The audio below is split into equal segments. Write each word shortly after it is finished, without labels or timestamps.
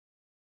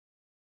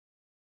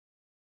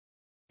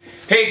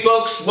Hey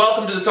folks,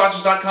 welcome to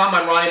TheSOSEG.com.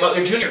 I'm Ronnie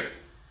Butler Jr.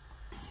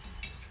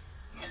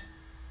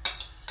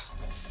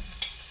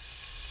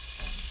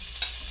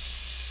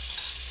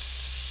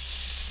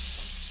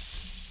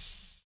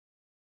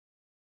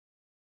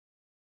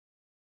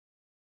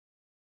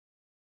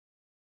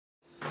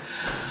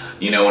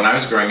 You know, when I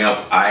was growing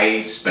up, I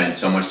spent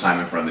so much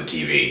time in front of the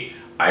TV.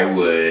 I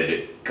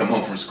would come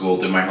home from school,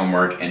 do my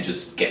homework, and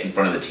just get in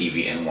front of the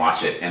TV and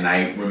watch it. And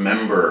I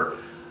remember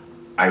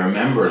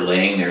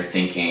laying there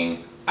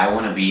thinking, I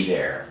want to be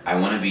there. I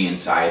want to be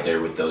inside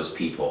there with those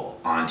people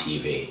on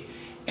TV.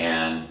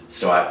 And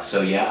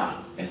so yeah,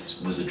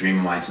 it was a dream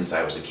of mine since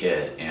I was a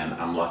kid, and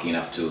I'm lucky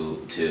enough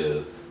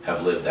to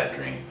have lived that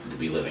dream, to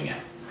be living it.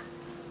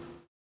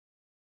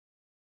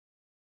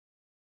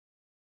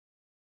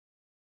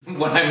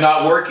 When I'm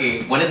not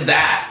working, when is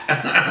that?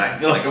 I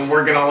feel like I'm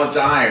working all the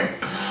time.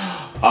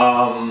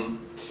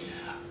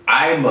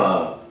 I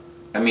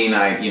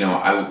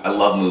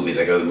love movies.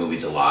 I go to the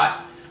movies a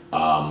lot.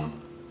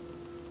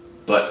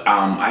 But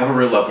I have a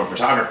real love for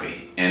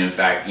photography. And in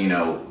fact,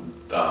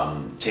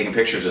 taking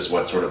pictures is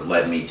what sort of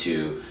led me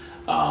to,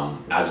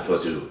 as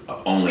opposed to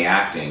only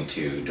acting,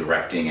 to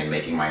directing and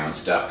making my own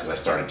stuff, because I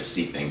started to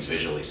see things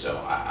visually.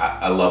 So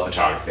I love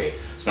photography.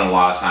 Spend a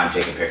lot of time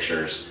taking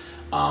pictures.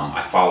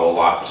 I follow a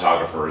lot of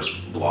photographers'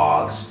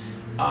 blogs.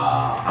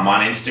 I'm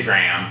on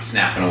Instagram,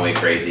 snapping away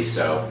crazy,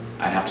 so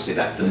I'd have to say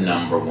that's the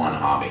 #1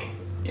 hobby.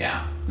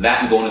 Yeah,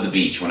 that and going to the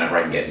beach whenever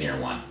I can get near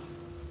one.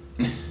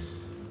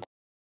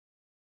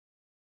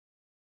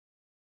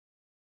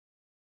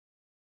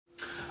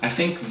 I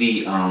think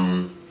the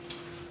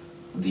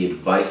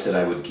advice that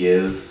I would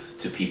give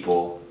to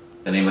people,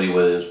 that anybody who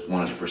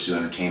wanted to pursue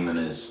entertainment,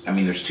 is,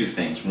 there's two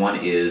things. One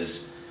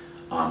is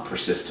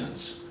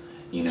persistence.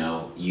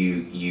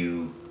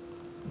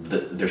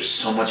 There's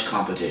so much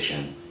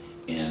competition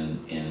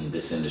in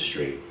this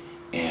industry,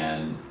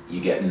 and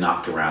you get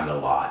knocked around a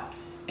lot.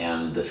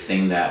 And the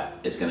thing that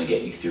is going to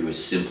get you through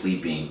is simply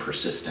being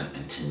persistent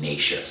and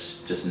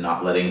tenacious, just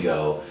not letting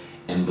go,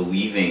 and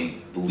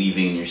believing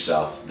in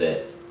yourself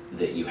that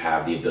you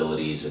have the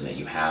abilities, and that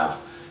you have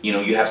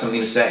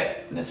something to say,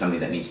 and it's something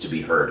that needs to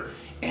be heard,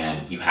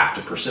 and you have to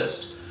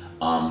persist.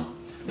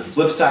 The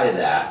flip side of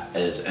that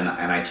is, and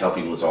I tell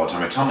people this all the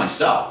time, I tell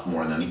myself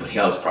more than anybody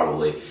else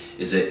probably,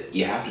 is that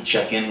you have to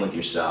check in with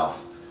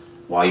yourself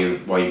while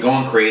you're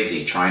going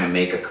crazy trying to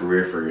make a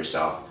career for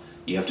yourself.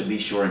 You have to be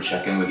sure and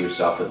check in with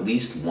yourself at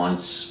least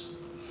once,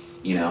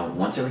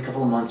 once every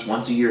couple of months,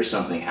 once a year or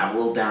something. Have a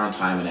little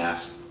downtime and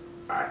ask,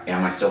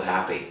 am I still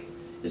happy?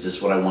 Is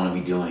this what I want to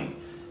be doing?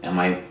 Am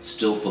I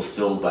still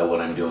fulfilled by what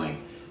I'm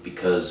doing?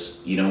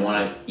 Because you don't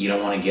want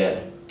to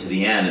get to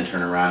the end and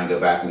turn around and go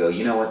back and go,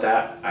 you know what,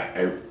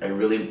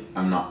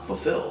 I'm not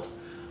fulfilled.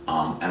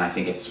 And I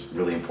think it's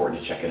really important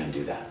to check in and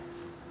do that.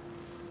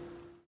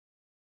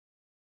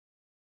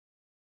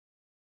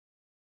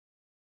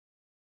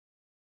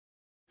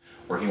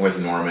 Working with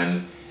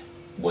Norman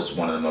was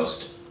one of the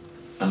most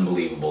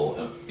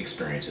unbelievable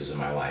experiences in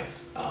my life.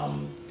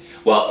 And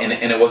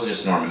it wasn't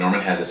just Norman.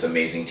 Norman has this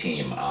amazing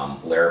team.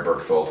 Lear,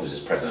 who's his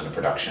president of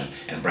production,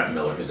 and Brent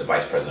Miller, who's the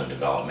vice president of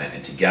development.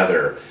 And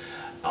together,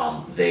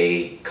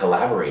 they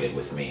collaborated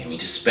with me.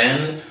 To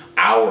spend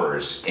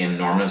hours in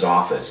Norman's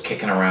office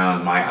kicking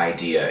around my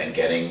idea and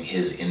getting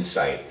his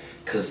insight,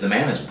 because the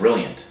man is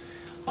brilliant,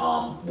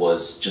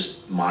 was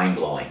just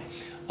mind-blowing.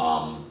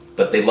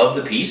 But they loved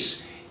the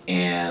piece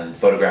and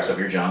photographs of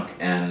your junk,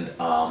 and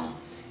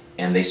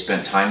they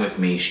spent time with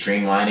me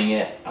streamlining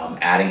it,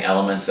 adding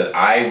elements that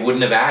I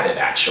wouldn't have added,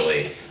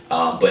 actually.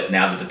 But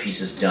now that the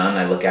piece is done,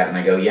 I look at it and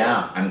I go,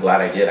 yeah, I'm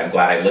glad I did. I'm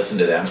glad I listened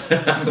to them.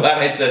 I'm glad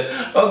I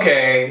said,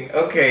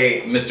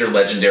 okay, Mr.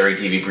 Legendary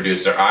TV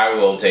producer, I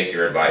will take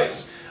your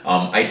advice.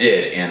 I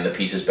did, and the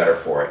piece is better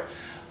for it.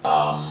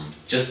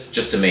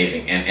 Just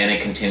amazing, and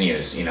it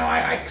continues.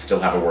 I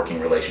still have a working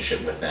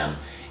relationship with them,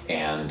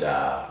 and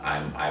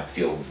I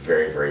feel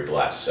very, very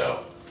blessed.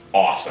 So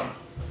awesome.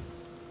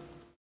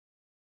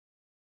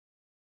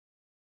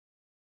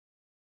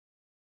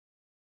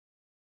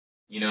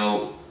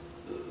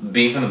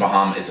 Being from the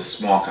Bahamas, it's a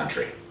small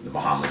country, the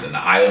Bahamas, and the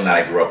island that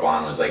I grew up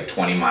on was like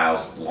 20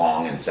 miles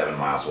long and 7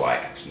 miles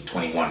wide, actually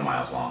 21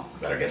 miles long,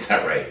 better get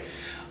that right.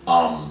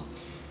 At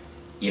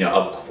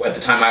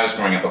the time I was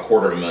growing up,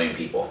 250,000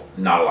 people,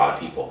 not a lot of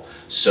people.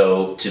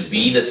 So to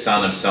be the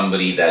son of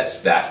somebody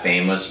that's that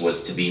famous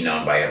was to be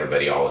known by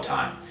everybody all the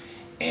time.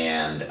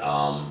 And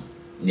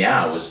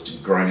I was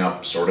growing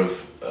up sort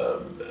of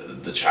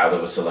the child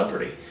of a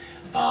celebrity.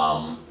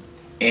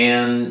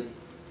 And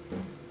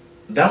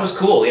that was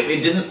cool. I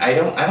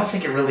don't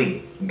think it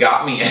really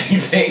got me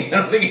anything. I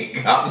don't think it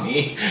got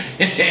me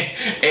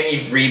any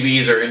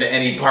freebies or into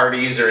any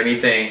parties or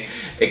anything,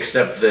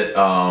 except that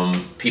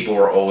people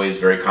were always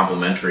very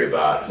complimentary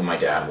about who my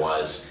dad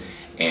was.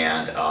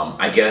 And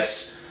I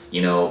guess,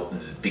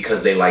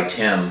 because they liked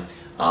him,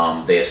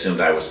 they assumed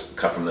I was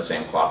cut from the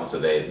same cloth, and so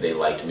they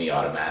liked me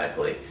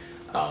automatically.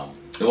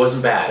 It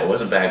wasn't bad. It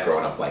wasn't bad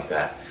growing up like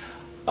that.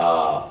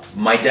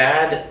 My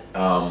dad,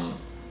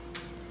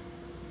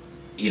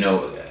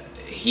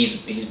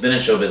 he's been in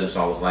show business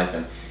all his life,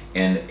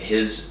 and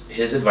his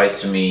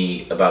advice to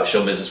me about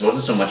show business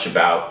wasn't so much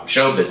about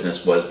show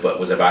business, but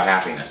was about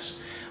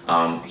happiness.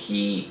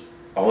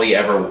 All he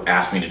ever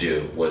asked me to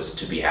do was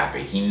to be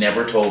happy. He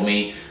never told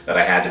me that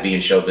I had to be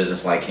in show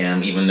business like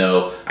him, even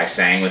though I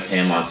sang with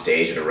him on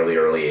stage at a really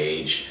early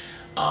age,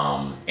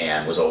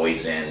 and was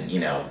always in,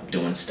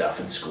 doing stuff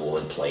in school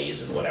and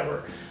plays and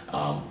whatever.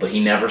 But he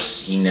never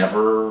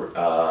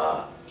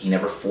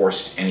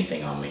forced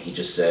anything on me. He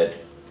just said,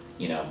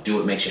 do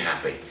what makes you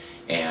happy.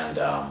 And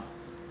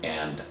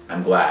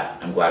I'm glad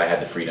I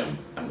had the freedom.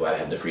 I'm glad I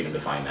had the freedom to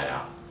find that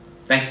out.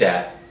 Thanks,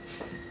 Dad.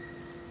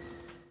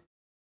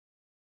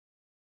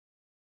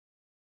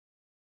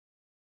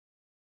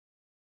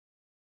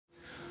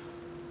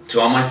 To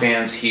all my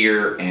fans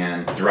here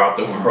and throughout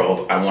the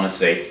world, I want to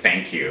say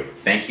thank you.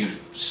 Thank you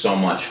so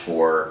much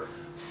for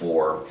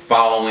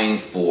following,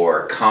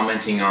 for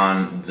commenting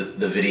on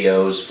the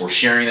videos, for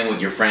sharing them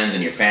with your friends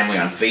and your family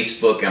on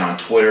Facebook and on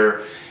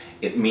Twitter.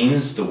 It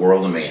means the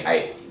world to me.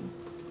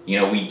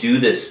 We do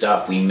this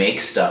stuff, we make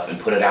stuff and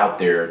put it out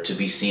there to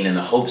be seen in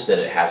the hopes that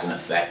it has an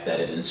effect, that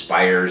it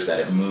inspires, that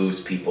it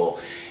moves people.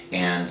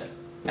 And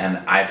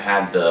I've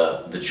had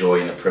the joy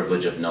and the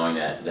privilege of knowing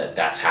that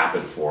that's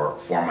happened for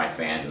my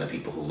fans and the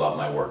people who love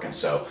my work. And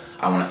so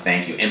I want to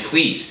thank you. And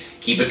please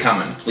keep it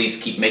coming.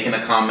 Please keep making the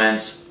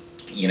comments.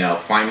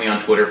 Find me on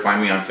Twitter,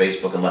 find me on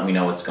Facebook, and let me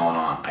know what's going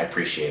on. I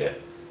appreciate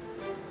it.